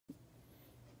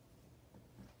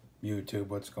YouTube,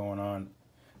 what's going on?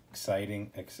 Exciting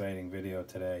video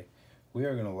today. We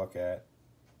are going to look at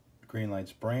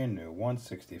Greenlight's brand new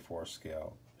 1/64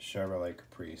 scale Chevrolet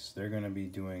Caprice. They're going to be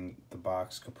doing the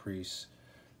box Caprice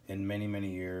in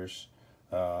many years,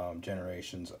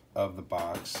 generations of the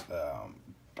box,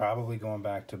 probably going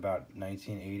back to about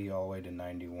 1980 all the way to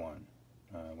 91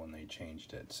 when they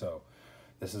changed it. So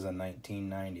this is a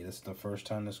 1990. This is the first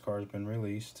time this car has been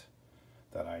released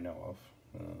that I know of.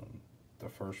 The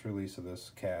first release of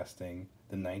this casting,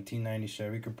 the 1990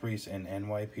 Chevy Caprice in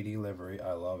NYPD livery.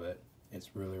 I love it.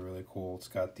 It's really cool. It's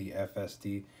got the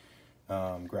FSD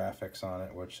graphics on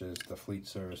it, which is the Fleet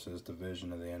Services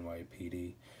division of the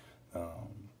NYPD.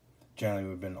 Generally,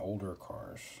 would have been older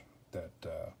cars that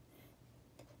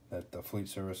the Fleet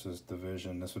Services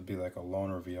division. This would be like a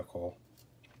loaner vehicle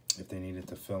if they needed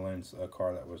to fill in a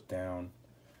car that was down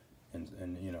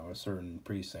in you know, a certain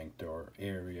precinct or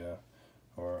area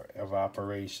or of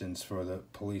operations for the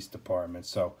police department.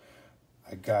 So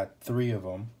I got 3 of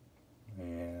them,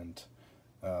 and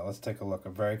let's take a look. A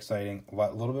very exciting, a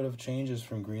little bit of changes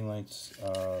from Greenlight's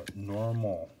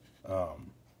normal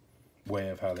way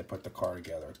of how they put the car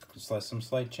together. Some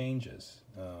slight changes.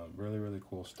 Really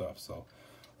cool stuff. So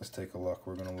let's take a look.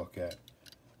 We're gonna look at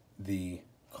the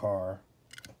car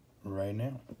right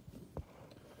now.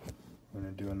 We're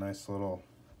gonna do a nice little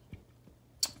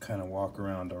kind of walk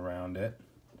around it.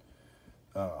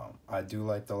 I do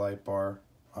like the light bar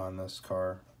on this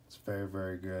car. It's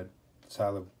very good. It's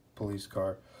how the police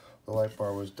car, the light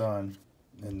bar was done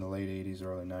in the late 80s,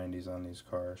 early 90s on these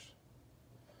cars.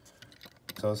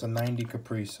 So it's a 90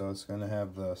 Caprice, so it's gonna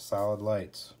have the solid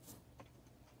lights.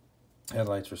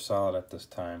 Headlights were solid at this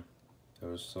time. It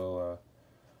was still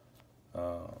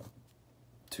a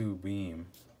 2 beam.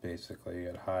 Basically, you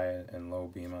had high and low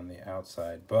beam on the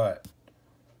outside, but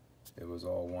it was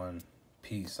all one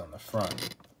piece on the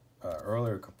front.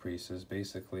 Earlier Caprices,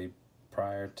 basically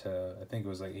prior to, I think it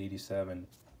was like 87,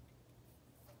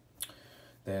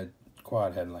 they had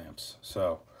quad headlamps.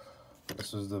 So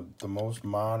this was the most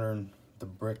modern the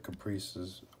brick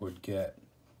Caprices would get,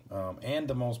 and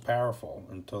the most powerful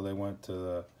until they went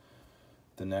to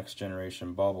the next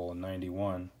generation bubble in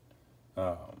 91.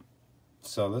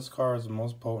 So this car is the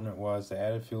most potent it was. They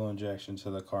added fuel injection to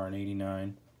the car in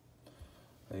 89.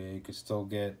 You could still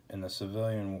get in the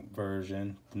civilian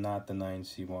version, not the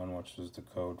 9C1, which was the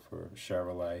code for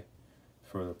Chevrolet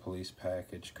for the police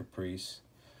package Caprice.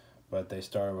 But they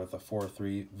started with a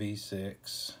 4.3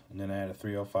 V6, and then they had a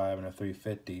 305 and a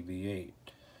 350 V8.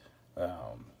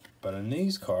 But in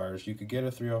these cars, you could get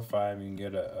a 305, you can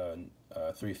get a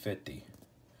 350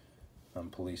 on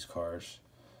police cars.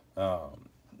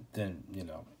 Then, you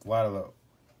know, a lot of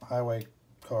the highway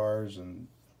cars and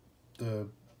the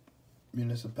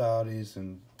municipalities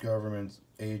and government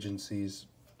agencies,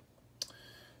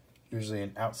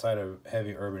 usually outside of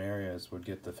heavy urban areas, would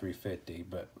get the 350.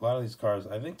 But a lot of these cars,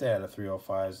 I think they had a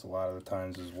 305s a lot of the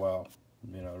times as well.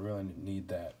 You know, really need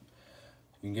that.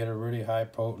 You can get a really high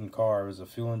potent car. It was a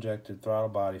fuel injected throttle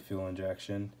body fuel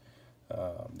injection.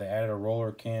 They added a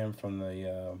roller cam from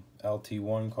the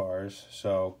LT1 cars,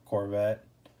 so Corvette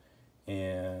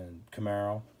and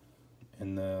Camaro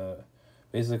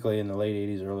basically in the late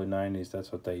 80s, early 90s,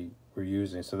 that's what they were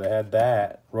using. So they had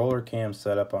that roller cam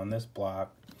set up on this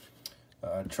block,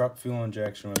 truck fuel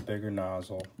injection with bigger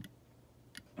nozzle,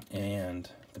 and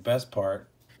the best part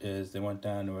is they went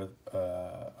down to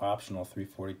a optional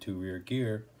 342 rear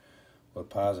gear with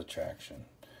positive traction,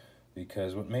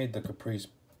 because what made the Caprice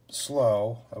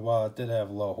slow, while it did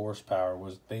have low horsepower,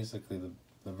 was basically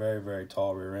the very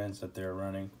tall rear ends that they were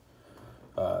running.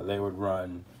 They would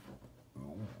run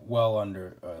well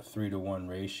under a 3-to-1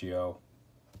 ratio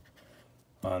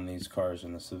on these cars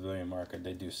in the civilian market.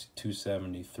 They do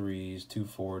 273s,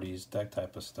 240s, that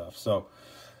type of stuff. So,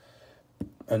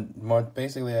 and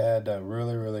basically, I had a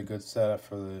really good setup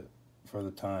for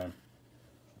the time.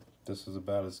 This was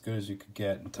about as good as you could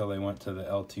get until they went to the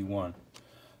LT1.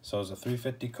 So it was a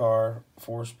 350 car,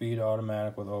 4-speed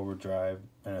automatic with overdrive,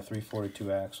 and a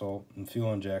 342 axle and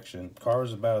fuel injection. Car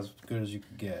was about as good as you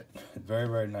could get.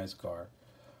 Very nice car.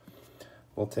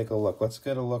 We'll take a look. Let's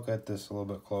get a look at this a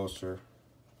little bit closer.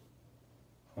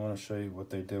 I want to show you what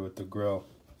they did with the grille.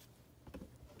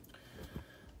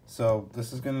 So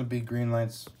this is going to be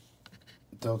Greenlight's.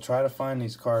 They'll try to find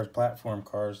these cars, platform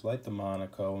cars like the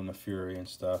Monaco and the Fury and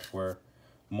stuff, where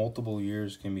multiple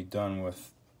years can be done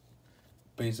with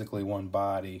basically one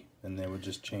body, and they would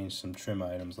just change some trim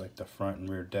items like the front and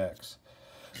rear decks.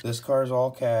 This car is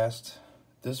all cast.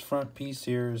 This front piece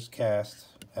here is cast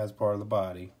as part of the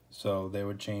body, so they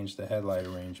would change the headlight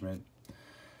arrangement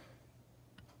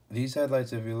These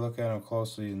headlights, if you look at them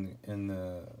closely in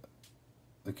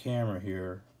the camera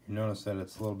here, you notice that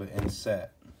it's a little bit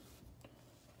inset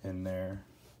in there.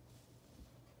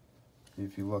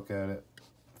 If you look at it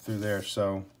through there,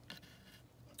 so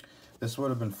this would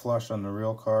have been flush on the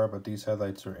real car, but these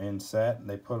headlights are inset.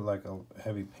 They put like a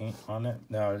heavy paint on it.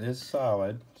 Now it is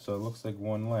solid, so it looks like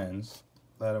one lens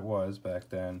that it was back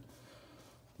then.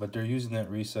 But they're using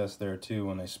that recess there too.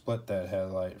 When they split that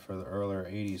headlight for the earlier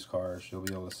 80s cars, you'll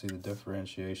be able to see the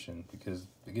differentiation. Because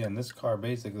again, this car,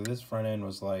 basically this front end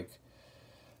was like,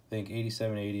 I think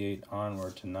 87, 88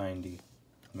 onward to 90.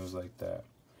 It was like that.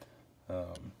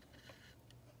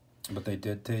 But they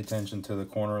did pay attention to the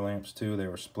corner lamps too. They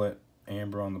were split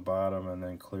amber on the bottom and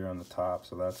then clear on the top,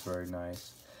 so that's very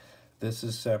nice. This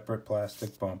is separate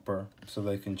plastic bumper, so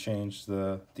they can change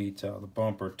the detail, the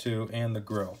bumper too, and the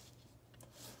grille.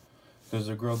 Because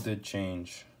the grille did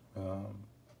change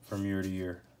from year to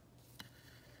year.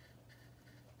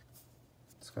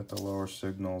 It's got the lower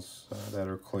signals that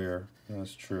are clear.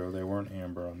 That's true. They weren't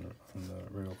amber on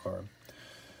the real car.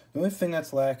 The only thing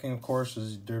that's lacking, of course,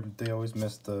 is they always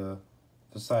miss the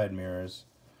side mirrors.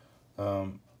 A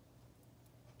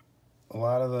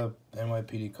lot of the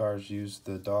NYPD cars use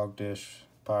the dog dish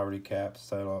poverty cap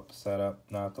setup,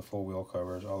 not the full wheel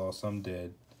covers, although some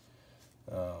did.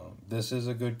 This is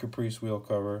a good Caprice wheel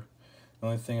cover. The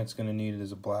only thing it's going to need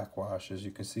is a black wash. As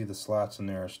you can see, the slots in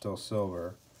there are still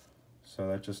silver, so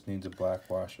that just needs a black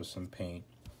wash with some paint.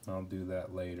 I'll do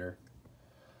that later.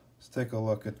 Let's take a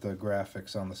look at the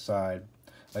graphics on the side.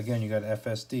 Again, you got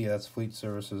FSD, that's Fleet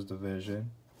Services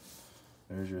Division.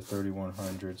 There's your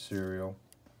 3100 serial,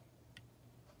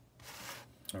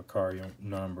 or car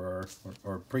number,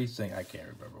 or precinct, I can't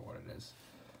remember what it is.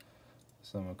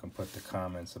 Someone can put the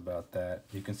comments about that.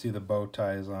 You can see the bow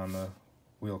ties on the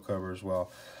wheel cover as well.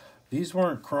 These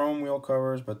weren't chrome wheel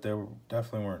covers, but they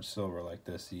definitely weren't silver like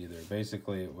this either.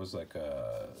 Basically, it was like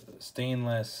a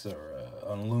stainless or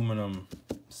an aluminum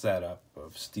setup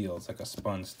of steel. It's like a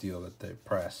spun steel that they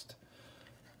pressed,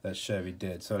 that Chevy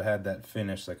did. So it had that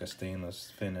finish, like a stainless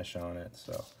finish on it.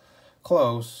 So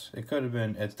close. It could have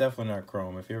been. It's definitely not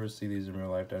chrome. If you ever see these in real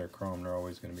life that are chrome, they're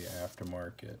always going to be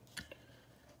aftermarket.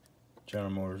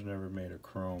 General Motors never made a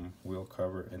chrome wheel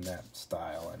cover in that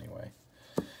style anyway.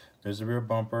 There's the rear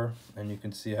bumper, and you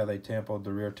can see how they tampoed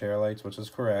the rear taillights, which is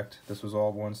correct. This was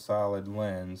all one solid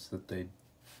lens that they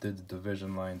did the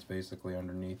division lines basically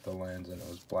underneath the lens, and it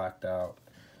was blacked out.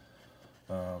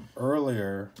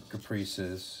 Earlier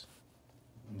Caprices,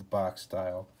 the box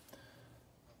style,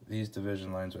 these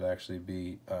division lines would actually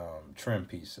be trim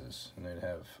pieces, and they'd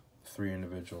have 3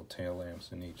 individual tail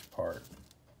lamps in each part.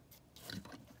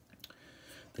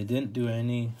 They didn't do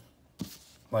any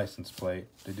license plate.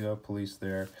 They do have police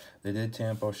there. They did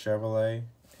tampo Chevrolet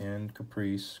and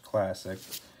Caprice Classic.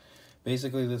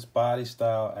 Basically, this body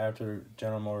style, after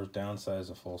General Motors downsized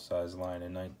the full-size line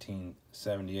in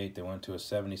 1978, they went to a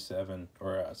 77,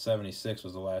 or 76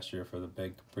 was the last year for the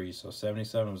big Caprice. So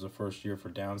 77 was the first year for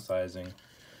downsizing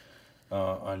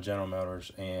on General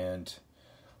Motors. And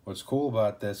what's cool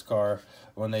about this car,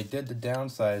 when they did the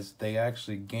downsize, they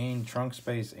actually gained trunk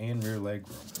space and rear leg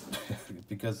room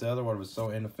because the other one was so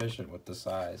inefficient with the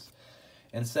size.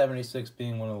 And 76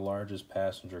 being one of the largest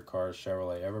passenger cars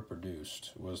Chevrolet ever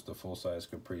produced, was the full-size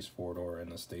Caprice 4-door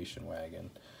and the station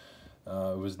wagon.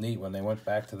 It was neat when they went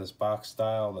back to this box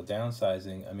style, the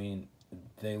downsizing. I mean,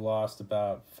 they lost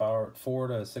about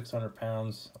 400 to 600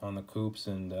 pounds on the coupes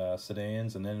and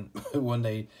sedans, and then when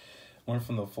they went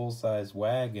from the full-size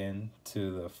wagon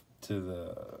to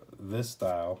this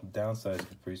style downsized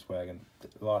Caprice wagon,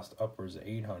 lost upwards of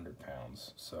 800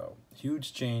 pounds. So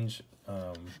huge change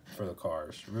for the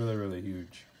cars, really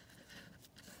huge.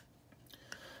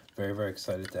 Very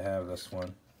excited to have this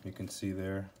one. You can see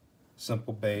there,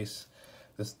 simple base.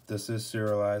 This is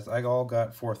serialized. I all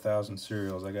got 4,000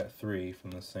 serials. I got 3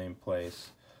 from the same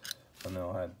place, and they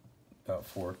all had about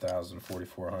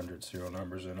 4,400 serial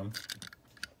numbers in them.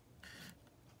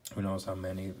 Who knows how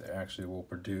many they actually will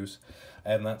produce.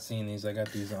 I have not seen these. I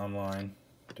got these online.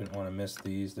 Didn't want to miss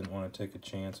these. Didn't want to take a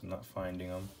chance of not finding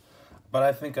them. But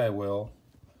I think I will.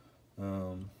 Let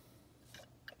me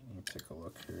take a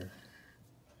look here.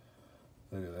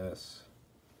 Look at this.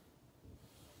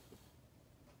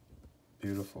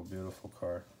 Beautiful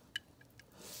car.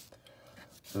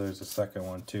 So there's a second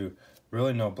one too.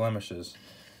 Really no blemishes.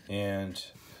 And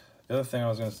the other thing I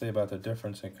was going to say about the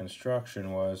difference in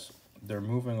construction was they're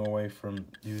moving away from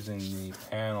using the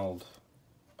paneled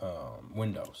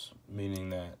windows, meaning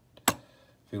that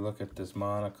if you look at this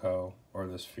Monaco, or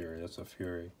this Fury, that's a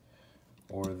Fury,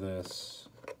 or this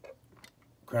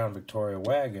Crown Victoria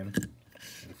wagon,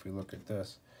 if we look at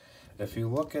this, if you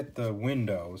look at the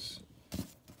windows,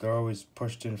 they're always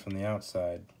pushed in from the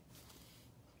outside.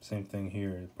 Same thing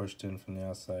here, pushed in from the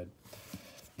outside.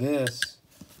 This,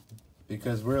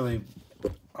 because really,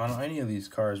 on any of these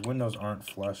cars, windows aren't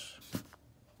flush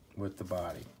with the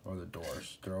body or the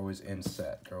doors. They're always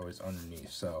inset. They're always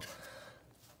underneath. So,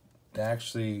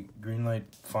 actually, Greenlight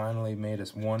finally made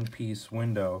us one-piece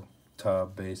window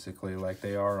tub, basically, like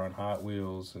they are on Hot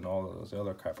Wheels and all of those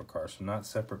other type of cars. So not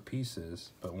separate pieces,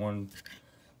 but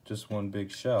just one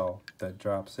big shell that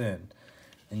drops in.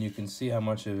 And you can see how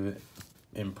much of it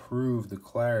improved the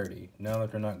clarity. Now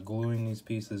that they're not gluing these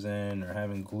pieces in or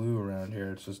having glue around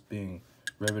here, it's just being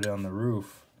riveted on the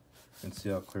roof. You can see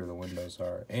how clear the windows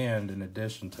are. And in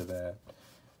addition to that,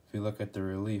 if you look at the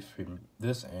relief from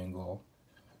this angle,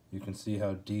 you can see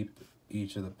how deep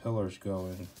each of the pillars go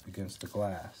in against the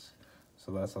glass.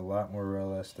 So that's a lot more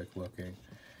realistic looking.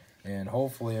 And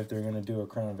hopefully if they're going to do a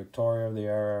Crown Victoria of the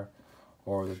era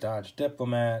or the Dodge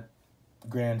Diplomat,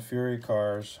 Grand Fury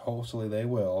cars, hopefully they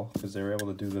will, because they were able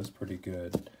to do this pretty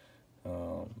good.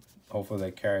 Hopefully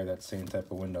they carry that same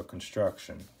type of window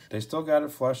construction. They still got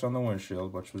it flush on the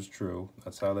windshield, which was true.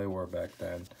 That's how they were back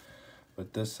then.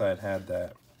 But this side had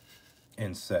that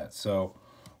inset. So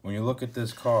when you look at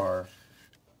this car,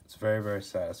 it's very, very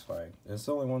satisfying. It's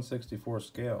only 1/64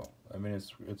 scale. I mean,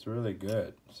 it's really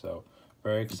good. So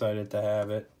very excited to have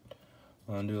it.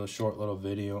 I'm gonna do a short little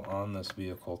video on this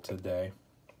vehicle today.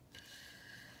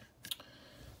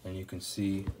 And you can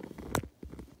see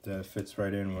that it fits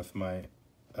right in with my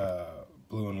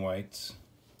blue and whites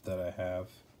that I have.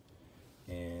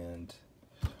 And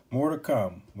more to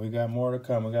come. We got more to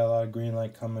come. We got a lot of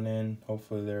Greenlight coming in.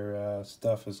 Hopefully their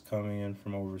stuff is coming in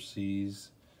from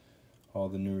overseas. All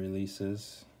the new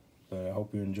releases. But I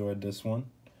hope you enjoyed this one.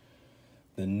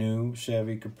 The new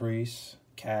Chevy Caprice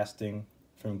casting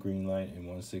from Greenlight in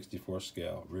 1/64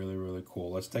 scale. Really, really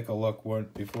cool. Let's take a look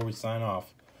before we sign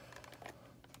off.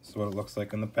 This is what it looks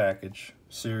like in the package.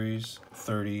 Series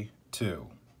 32.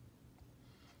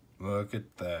 Look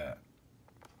at that.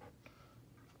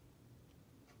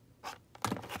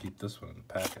 Keep this one in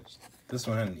the package. This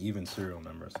one had an even serial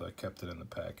number, so I kept it in the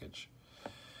package.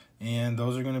 And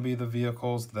those are going to be the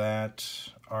vehicles that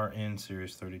are in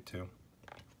Series 32.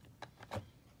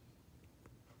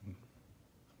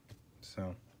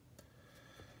 So,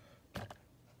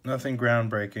 nothing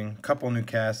groundbreaking. Couple new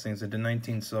castings. The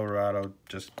 19 Silverado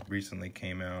just recently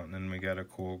came out, and then we got a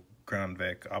cool Crown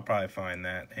Vic. I'll probably find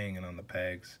that hanging on the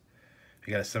pegs.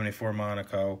 We got a 74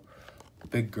 Monaco,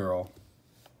 big girl,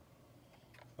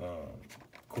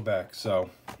 Quebec. So,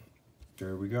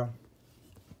 there we go.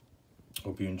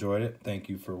 Hope you enjoyed it. Thank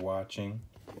you for watching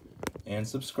and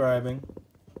subscribing.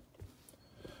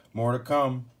 More to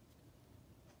come.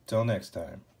 Till next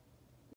time.